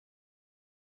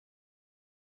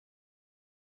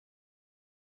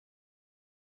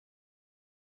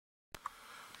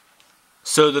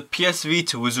So the PS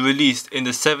Vita was released in the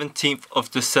 17th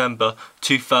of December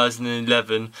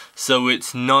 2011, so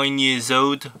it's 9 years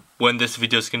old when this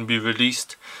video is going to be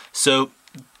released. So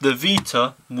the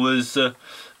Vita was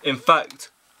in fact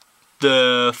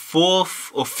the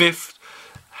 4th or 5th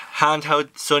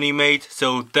handheld Sony made,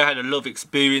 so they had a lot of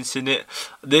experience in it.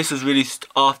 This was released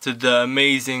after the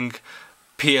amazing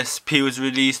PSP was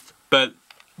released, but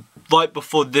right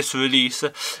before this release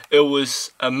it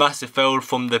was a massive fail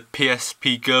from the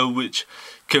PSP Go, which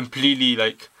completely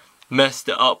like messed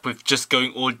it up with just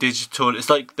going all digital. It's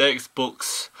like the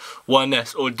Xbox One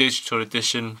S all digital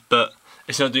edition, but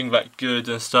it's not doing that good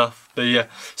and stuff. But yeah,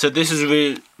 so this is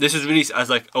released as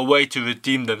like a way to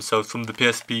redeem themselves from the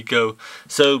PSP Go.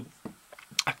 So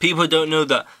people don't know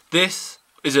that this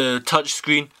is a touch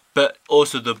screen, but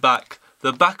also the back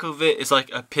of it is like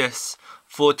a PS4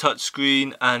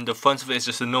 touchscreen, and the front of it is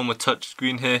just a normal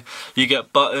touchscreen. Here you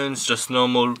get buttons, just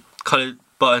normal coloured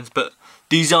buttons, but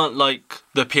these aren't like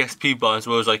the PSP buttons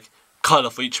where it was like colour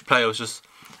for each player.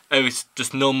 It was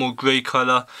just normal grey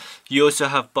colour. You also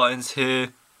have buttons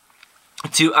here,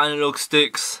 2 analog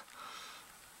sticks,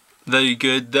 very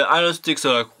good. The analog sticks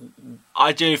are like,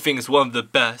 I genuinely think it's one of the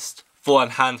best for a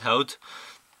handheld.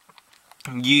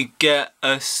 You get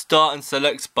a start and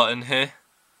select button here,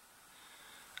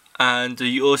 and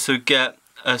you also get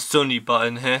a Sony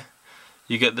button here.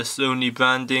 You get the Sony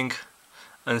branding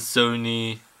and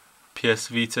Sony PS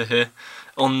Vita here.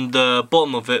 On the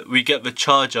bottom of it we get the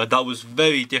charger that was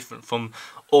very different from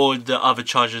all the other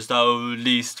chargers that were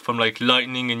released, from like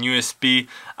Lightning and USB.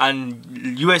 And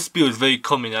USB was very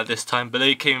common at this time, but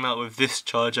they came out with this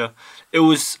charger.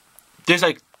 There's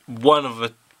like one of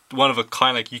a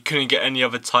kind, like you couldn't get any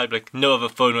other type, like no other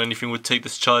phone or anything would take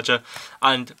this charger,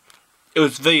 and it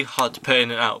was very hard to put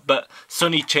in and out. But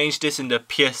Sony changed this in the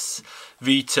PS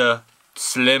Vita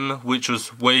Slim, which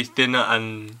was way thinner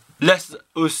and less. It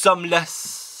was some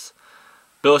less,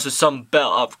 but also some better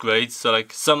upgrades. So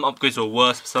like some upgrades were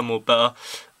worse, some were better.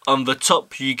 On the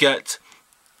top you get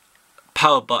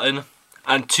power button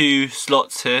and 2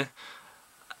 slots here.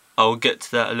 I'll get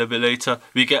to that a little bit later.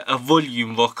 We get a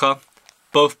volume rocker,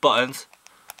 both buttons.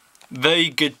 Very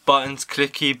good buttons,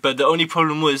 clicky, but the only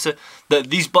problem was that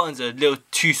these buttons are a little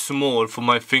too small for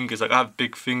my fingers. Like I have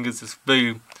big fingers, it's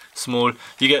very small.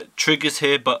 You get triggers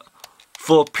here, but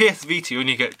for PS Vita you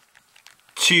only get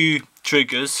 2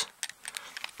 triggers.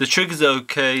 The triggers are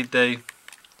okay. The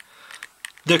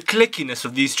clickiness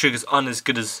of these triggers aren't as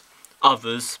good as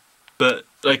others, but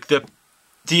like the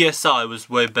DSi was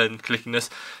way better than clickiness.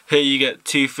 Here you get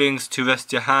 2 things to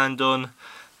rest your hand on.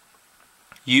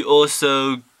 You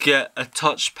also get a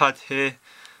touchpad here,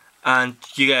 and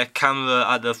you get a camera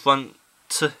at the front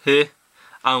here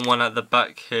and one at the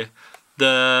back here.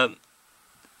 So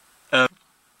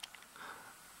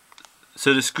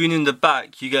the screen in the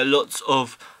back, you get lots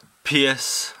of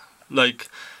PSP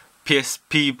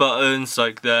buttons,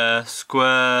 like the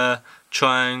square,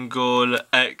 triangle,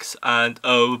 X and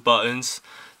O buttons.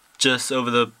 Just over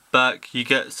the back you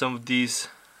get some of these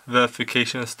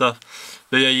verification and stuff.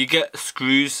 But yeah, you get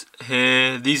screws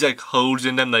here, these like holes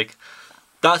in them. Like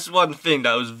that's one thing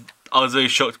that I was very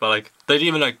shocked about. Like they didn't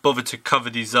even like bother to cover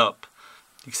these up.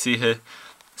 You can see here.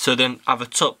 So then at the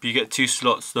top you get 2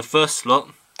 slots. The first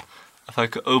slot, if I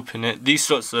could open it, these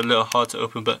slots are a little hard to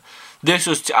open, but this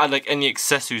was to add like any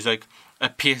accessories, like a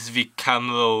PSV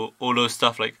camera or all those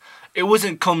stuff. Like it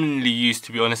wasn't commonly used,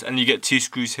 to be honest. And you get 2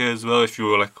 screws here as well if you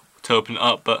were like to open it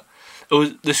up, but it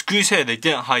was the screws here, they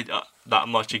didn't hide that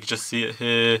much. You could just see it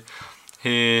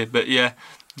here. But yeah,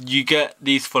 you get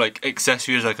these for like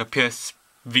accessories, like a PS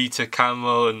Vita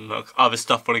camera and like other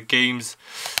stuff for the games.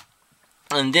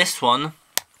 And this one,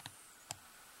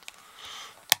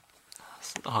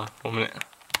 1 minute.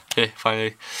 Here,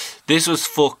 finally. This was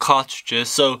for cartridges,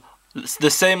 so it's the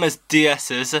same as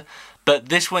DS's, but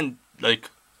this went like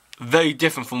very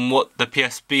different from what the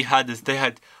PSP had. Is they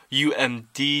had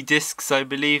UMD discs, I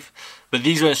believe, but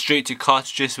these went straight to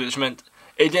cartridges, which meant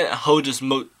it didn't hold as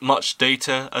much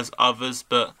data as others,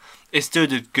 but it still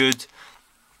did good.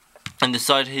 And the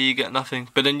side here you get nothing,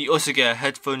 but then you also get a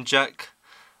headphone jack,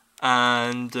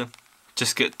 and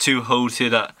just get 2 holes here.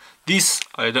 That these,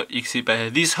 you can see better here.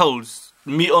 These holes,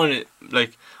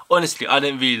 honestly, I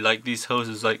didn't really like these holes.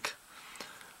 It's like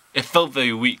it felt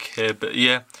very weak here, but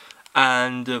yeah.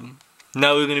 And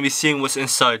now we're going to be seeing what's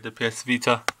inside the PS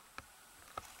Vita.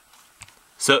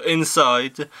 So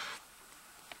inside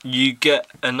you get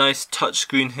a nice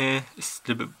touchscreen here. It's a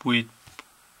little bit weird.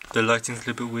 The lighting's a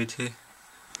little bit weird here.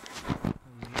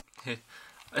 Here,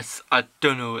 I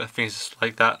don't know. I think it's just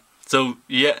like that. So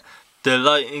yeah, the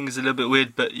lighting is a little bit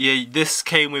weird, but yeah, this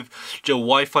came with the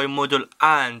Wi-Fi model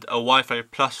and a Wi-Fi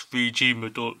plus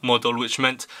 3G model, which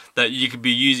meant that you could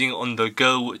be using it on the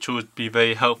go, which would be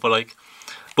very helpful. Like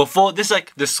before, this is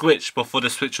like the Switch before the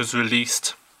Switch was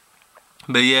released.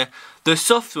 But yeah, the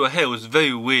software here was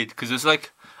very weird because it's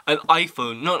like an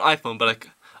iPhone, not an iPhone, but like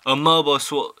a mobile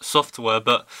software.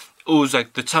 But it was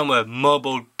like the time where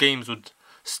mobile games would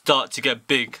start to get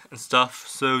big and stuff.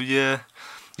 So yeah,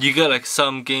 you get like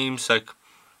some games like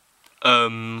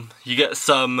you get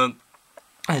some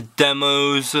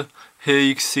demos here.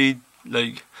 You can see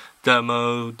like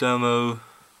demo.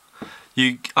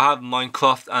 I have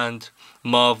Minecraft and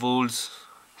Marvels,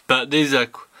 but these are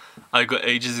I got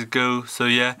ages ago. So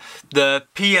yeah, the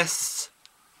PSN,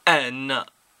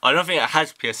 I don't think it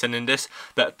has PSN in this,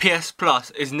 but PS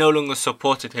Plus is no longer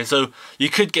supported here. So you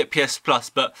could get PS Plus,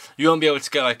 but you won't be able to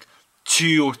get like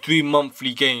 2 or 3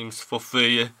 monthly games for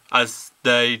free, as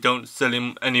they don't sell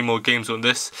any more games on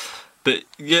this. But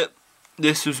yeah,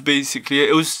 this was basically it.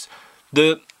 It was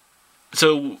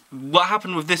so what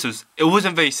happened with this was it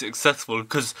wasn't very successful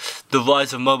because the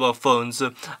rise of mobile phones,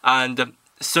 and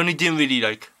Sony didn't really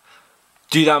like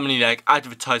do that many like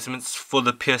advertisements for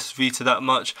the PS Vita that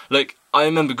much. Like I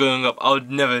remember growing up, I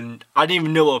didn't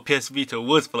even know what a PS Vita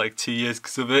was for like 2 years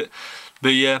because of it.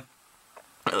 But yeah,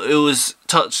 it was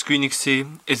touchscreen. You can see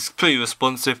it's pretty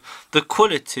responsive. The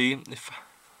quality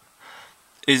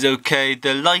is okay.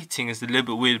 The lighting is a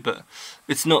little bit weird, but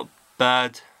it's not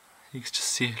bad. You can just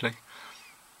see like,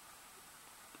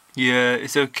 yeah,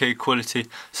 it's okay quality.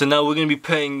 So now we're going to be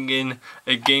putting in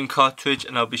a game cartridge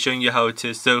and I'll be showing you how it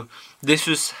is. So this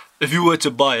was, if you were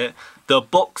to buy it, the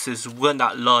boxes weren't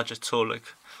that large at all. Like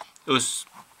it was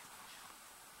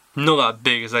not that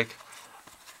big. It's like,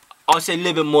 I'd say a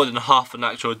little bit more than half an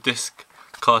actual disc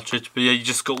cartridge. But yeah, you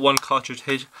just got one cartridge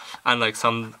here and like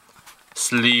some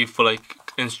sleeve for like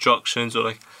instructions or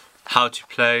like how to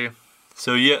play.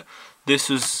 So yeah, this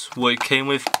was what it came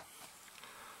with.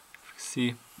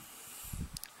 See,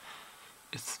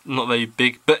 it's not very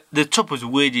big, but the top was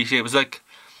weirdly shaped. It was like,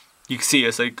 you can see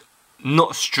it's like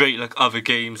not straight like other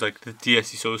games, like the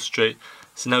DS is so straight.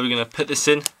 So now we're gonna put this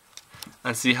in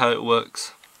and see how it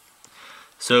works.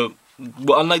 So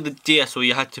unlike the DS where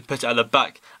you had to put it at the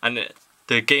back and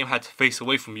the game had to face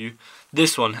away from you,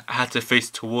 this one had to face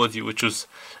towards you, which was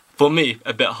for me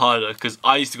a bit harder because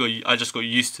I just got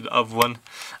used to the other one.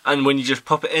 And when you just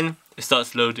pop it in, it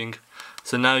starts loading.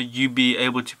 So now you be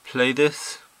able to play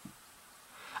this.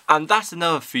 And that's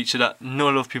another feature that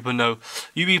not a lot of people know.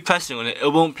 You be pressing on it,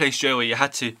 it won't play straight away. You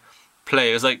had to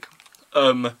play. It's like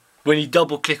when you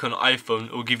double click on an iPhone,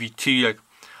 it will give you like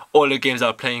all the games that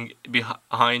are playing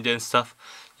behind it and stuff.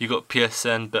 You got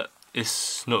PSN, but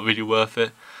it's not really worth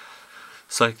it.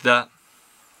 It's like that.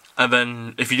 And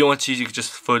then if you don't want to use it, you could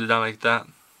just fold it down like that.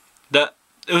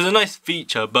 It was a nice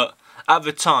feature, but at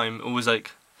the time it was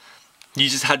like you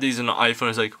just had these on an iPhone.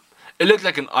 It's like it looked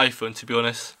like an iPhone, to be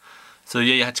honest. So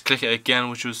yeah, you had to click it again,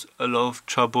 which was a lot of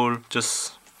trouble.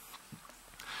 But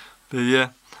yeah,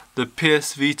 the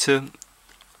PS Vita,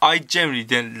 I generally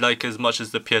didn't like as much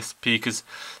as the PSP because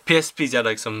PSPs had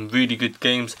like some really good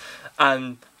games,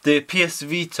 and the PS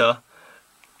Vita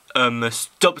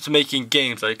stopped making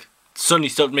games. Like Sony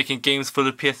stopped making games for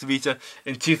the PS Vita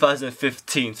in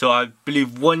 2015. So I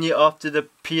believe 1 year after the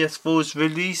PS4 was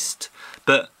released.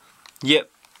 But yep,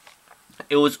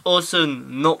 it was also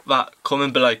not that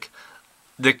common. But like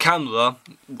the camera,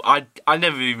 I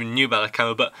never even knew about the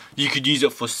camera, but you could use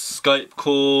it for Skype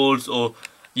calls, or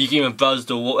you can even browse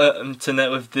the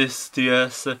internet with this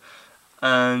DS.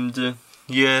 And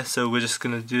yeah, so we're just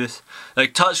gonna do this.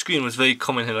 Like touchscreen was very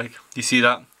common here. Like you see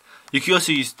that. You can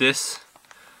also use this.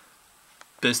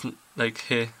 But it's like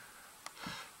here.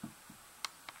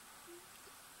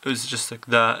 It was just like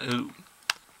that.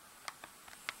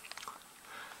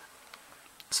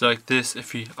 So like this,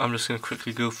 I'm just going to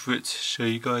quickly go through it to show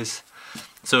you guys.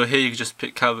 So here you can just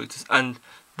pick characters, and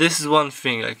this is one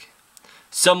thing, like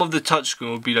some of the touchscreen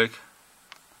will be like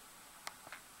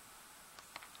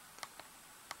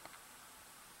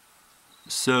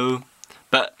so,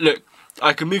 but look,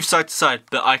 I can move side to side,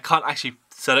 but I can't actually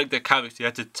select the character. You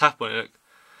have to tap on it. Look.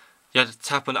 You have to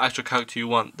tap on the actual character you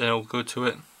want, then it'll go to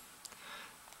it.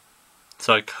 It's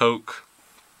like Hulk.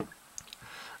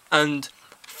 And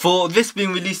for this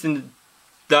being released in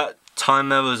that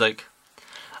time, I was like,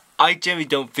 I generally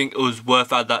don't think it was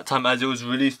worth at that time, as it was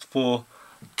released for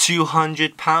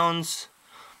 £200.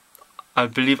 I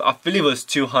believe it was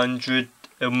 200.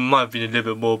 It might have been a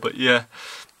little bit more, but yeah,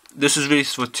 this was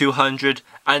released for 200,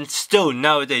 and still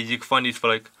nowadays you can find these for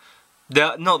like,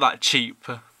 they're not that cheap.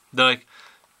 They're like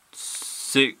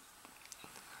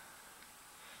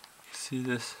see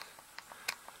this.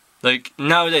 Like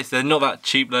nowadays they're not that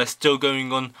cheap. They're still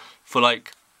going on for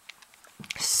like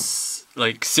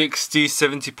 60,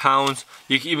 70 pounds.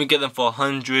 You can even get them for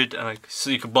 100, and like, so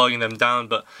you can bargain them down,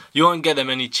 but you won't get them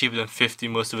any cheaper than 50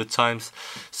 most of the times.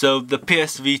 So the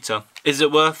PS Vita, is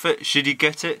it worth it? Should you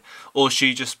get it, or should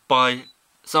you just buy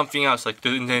something else like the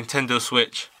Nintendo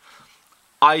Switch?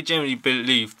 I generally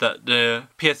believe that the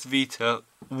PS Vita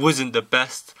wasn't the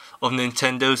best of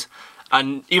Nintendo's,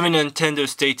 and even Nintendo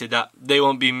stated that they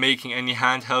won't be making any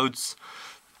handhelds.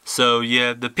 So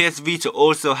yeah, the PS Vita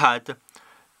also had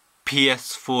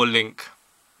PS4 link.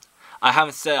 I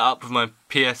haven't set it up with my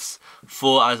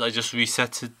PS4 as I just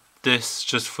resetted this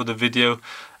just for the video.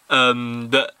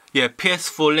 But yeah,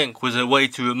 PS4 link was a way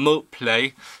to remote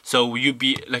play. So you'd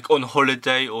be like on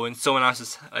holiday or in someone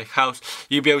else's like house,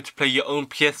 you'd be able to play your own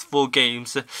PS4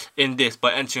 games in this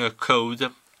by entering a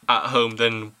code at home.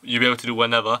 Then you'll be able to do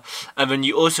whenever. And then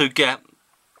you also get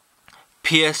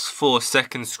PS4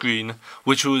 second screen,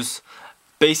 which was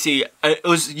basically,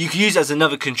 you could use it as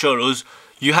another controller.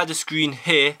 You had a screen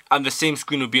here and the same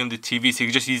screen would be on the TV, so you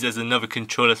could just use it as another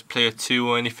controller as player 2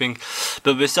 or anything.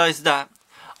 But besides that,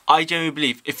 I generally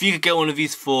believe if you could get one of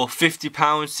these for £50,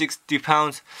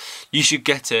 £60, you should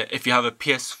get it. If you have a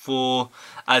PS4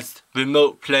 as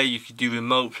remote play, you could do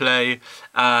remote play,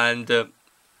 and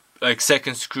like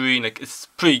second screen, like it's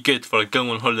pretty good for like going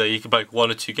on holiday. You could buy like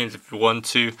 1 or 2 games if you want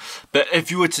to. But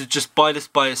if you were to just buy this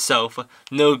by itself,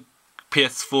 no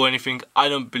PS4 or anything, I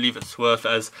don't believe it's worth it,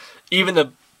 as even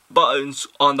the buttons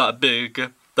aren't that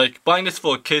big. Like buying this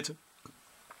for a kid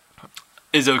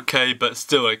is okay, but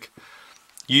still, like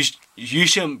you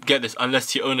shouldn't get this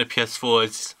unless you own a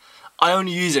PS4. I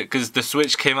only use it because the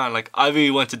Switch came out. Like I really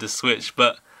wanted the Switch,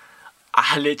 but I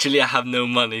have no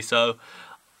money, so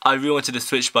I really wanted the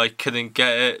Switch, but I couldn't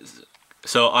get it.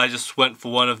 So I just went for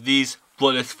one of these.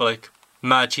 Bought this for like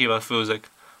mad cheap. I feel it was like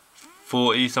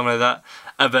 40, something like that.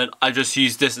 And then I just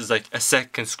use this as like a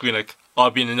second screen. Like I'll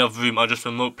be in another room, I'll just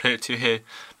remote play it to here.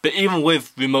 But even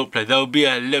with remote play, there will be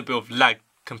a little bit of lag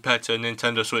compared to a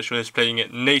Nintendo Switch when it's playing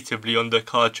it natively on the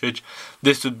cartridge.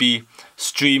 This would be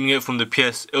streaming it from the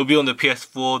it'll be on the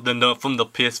PS4, then from the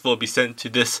PS4 it'll be sent to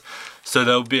this. So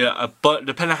there'll be but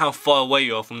depending on how far away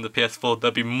you are from the PS4,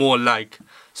 there'll be more lag.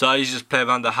 So I usually just play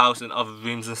around the house and other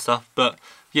rooms and stuff. But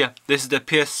yeah, this is the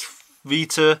PS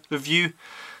Vita review.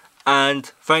 And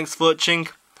thanks for watching.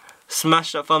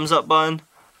 Smash that thumbs up button,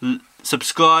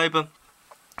 subscribe,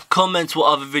 comment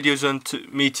what other videos you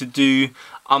want me to do.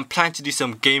 I'm planning to do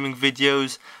some gaming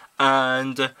videos,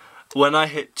 and when I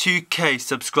hit 2k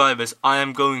subscribers I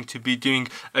am going to be doing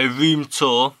a room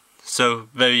tour. So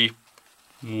very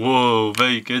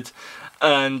good.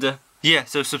 And yeah,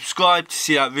 so subscribe to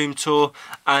see that room tour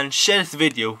and share this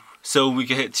video so we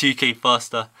can hit 2k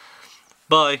faster.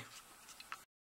 Bye.